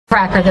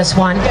Cracker, this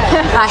one.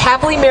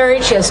 Happily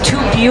married, she has 2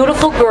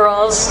 beautiful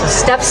girls, a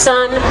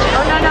stepson,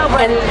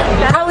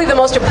 and probably the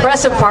most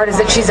impressive part is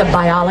that she's a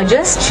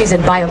biologist. She's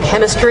in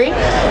biochemistry,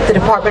 the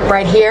department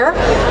right here.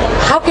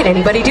 How can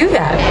anybody do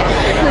that?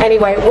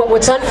 Anyway,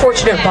 what's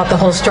unfortunate about the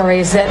whole story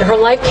is that her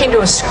life came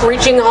to a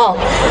screeching halt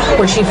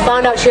when she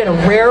found out she had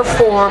a rare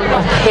form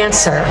of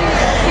cancer,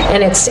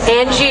 and it's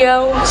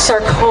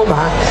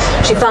AngioSarcoma.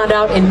 She found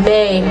out in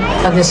May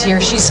of this year.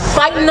 She's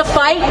fighting the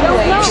fight.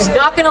 She's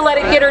not going to let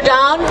it get her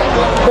down.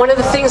 One of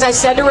the things I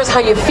said to her is, how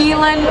you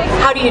feeling?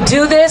 How do you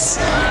do this?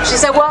 She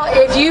said, well,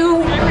 if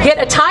you get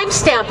a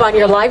timestamp on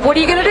your life, what are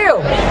you going to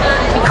do?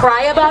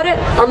 Cry about it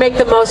or make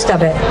the most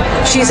of it?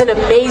 She's an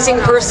amazing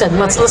person.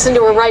 Let's listen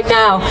to her right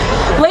now.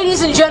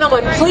 Ladies and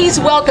gentlemen, please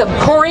welcome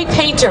Corrie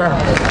Painter.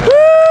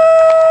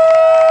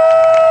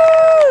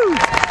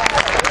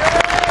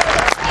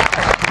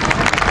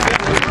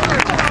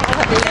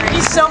 Thank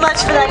you so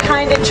much for that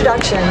kind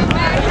introduction.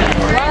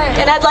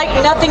 And I'd like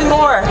nothing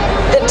more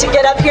than to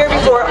get up here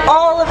before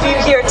all of you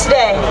here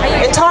today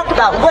and talk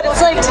about what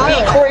it's like to be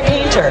Corrie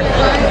Painter,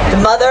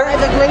 the mother,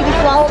 the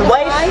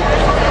wife,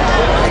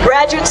 the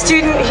graduate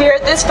student here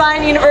at this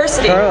fine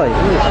university.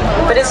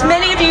 But as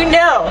many of you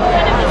know,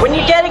 when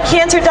you get a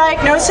cancer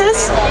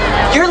diagnosis,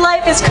 your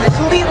life is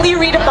completely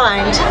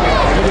redefined.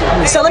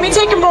 So let me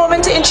take a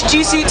moment to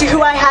introduce you to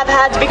who I have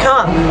had to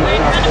become.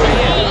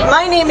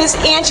 My name is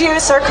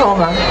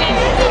AngioSarcoma.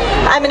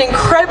 I'm an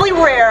incredibly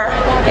rare,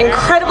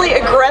 incredibly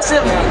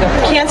aggressive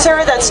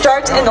cancer that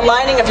starts in the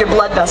lining of your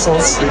blood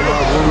vessels.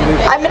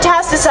 I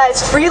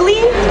metastasize freely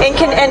and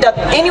can end up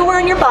anywhere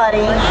in your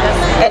body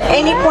at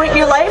any point in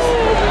your life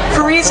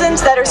for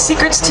reasons that are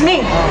secrets to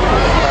me.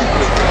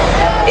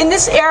 In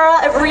this era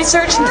of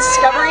research and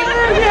discovery,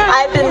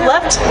 I've been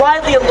left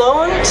widely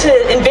alone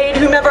to invade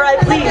whomever I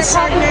please.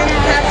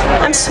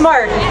 I'm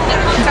smart,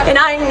 and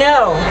I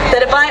know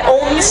that if I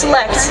only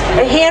select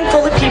a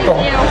handful of people,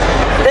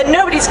 that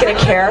nobody's going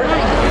to care.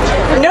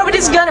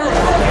 Nobody's going to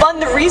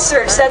fund the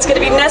research that's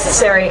going to be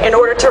necessary in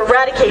order to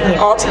eradicate me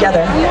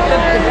altogether.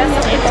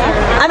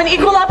 I'm an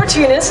equal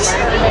opportunist.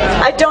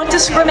 I don't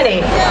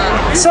discriminate.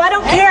 So I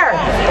don't care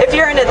if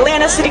you're an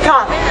Atlanta city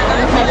cop.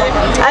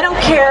 I don't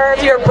care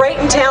if you're a bright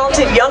and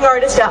talented young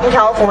artist out in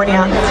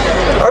California,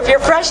 or if you're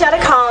fresh out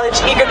of college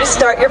eager to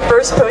start your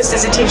first post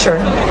as a teacher.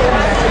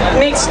 It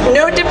makes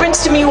no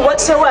difference to me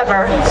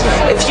whatsoever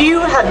if you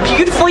have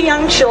beautiful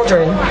young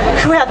children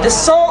who have the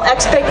sole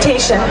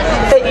expectation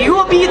that you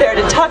will be there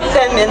to tuck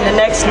them in the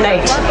next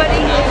night.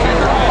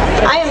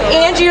 I am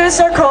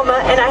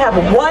AngioSarcoma, and I have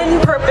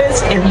one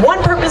purpose and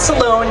one purpose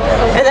alone,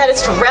 and that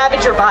is to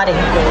ravage your body.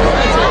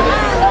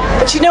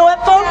 But you know what,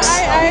 folks?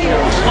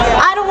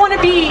 I don't want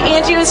to be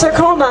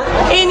AngioSarcoma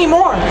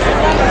anymore.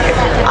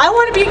 I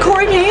want to be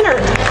Corrie Painter.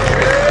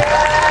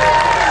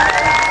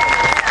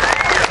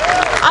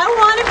 I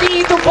want to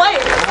be the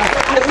wife,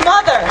 the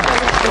mother,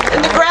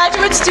 and the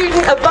graduate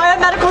student of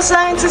biomedical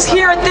sciences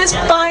here at this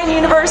fine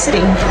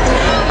university.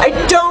 I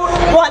don't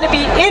want to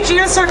be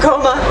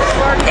AngioSarcoma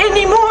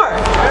anymore.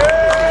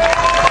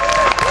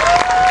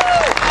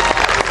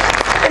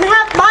 And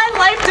have my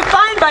life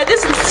defined by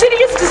this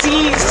insidious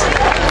disease.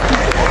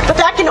 But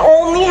that can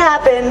only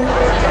happen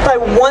by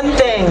one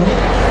thing,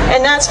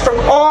 and that's from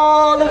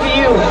all of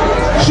you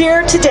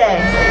here today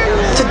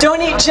to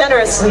donate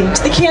generously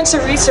to the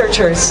cancer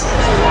researchers,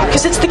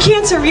 because it's the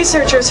cancer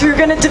researchers who are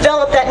going to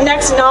develop that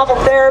next novel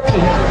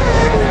therapy.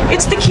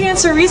 It's the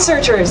cancer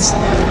researchers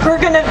who are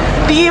going to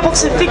be able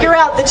to figure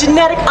out the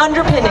genetic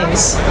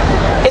underpinnings.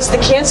 It's the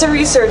cancer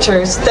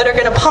researchers that are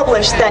going to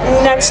publish that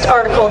next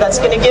article that's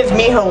going to give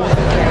me hope.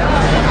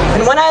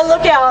 And when I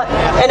look out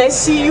and I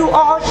see you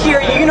all here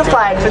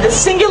unified for the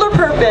singular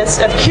purpose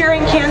of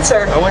curing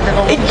cancer,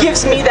 it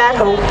gives me that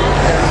hope.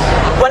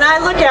 When I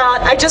look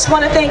out, I just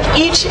want to thank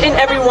each and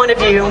every one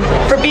of you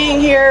for being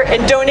here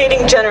and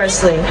donating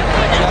generously.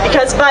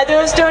 Because by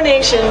those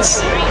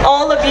donations,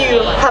 all of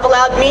you have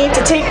allowed me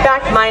to take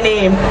back my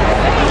name.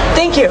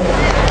 Thank you.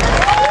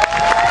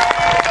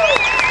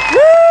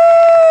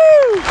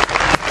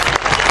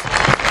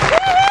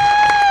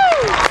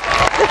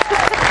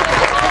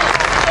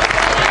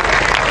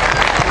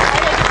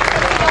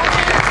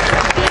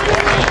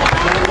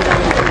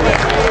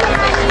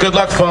 Good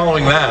luck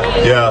following that.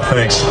 Yeah,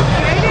 thanks.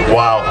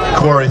 Wow,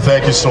 Corrie,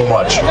 thank you so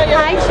much.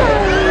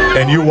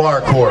 And you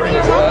are Corrie.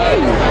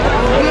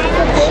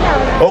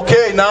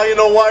 Okay, now you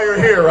know why you're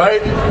here,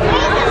 right?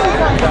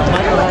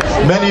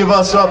 Many of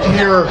us up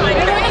here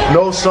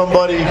know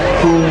somebody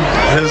who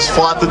has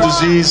fought the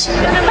disease.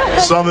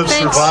 Some have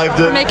survived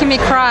it. You're making me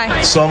cry.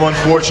 Some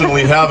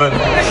unfortunately haven't.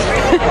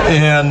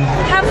 And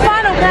have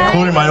fun, okay?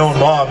 including my own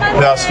mom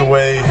passed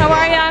away. How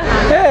are ya?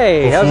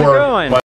 Hey, how's it going?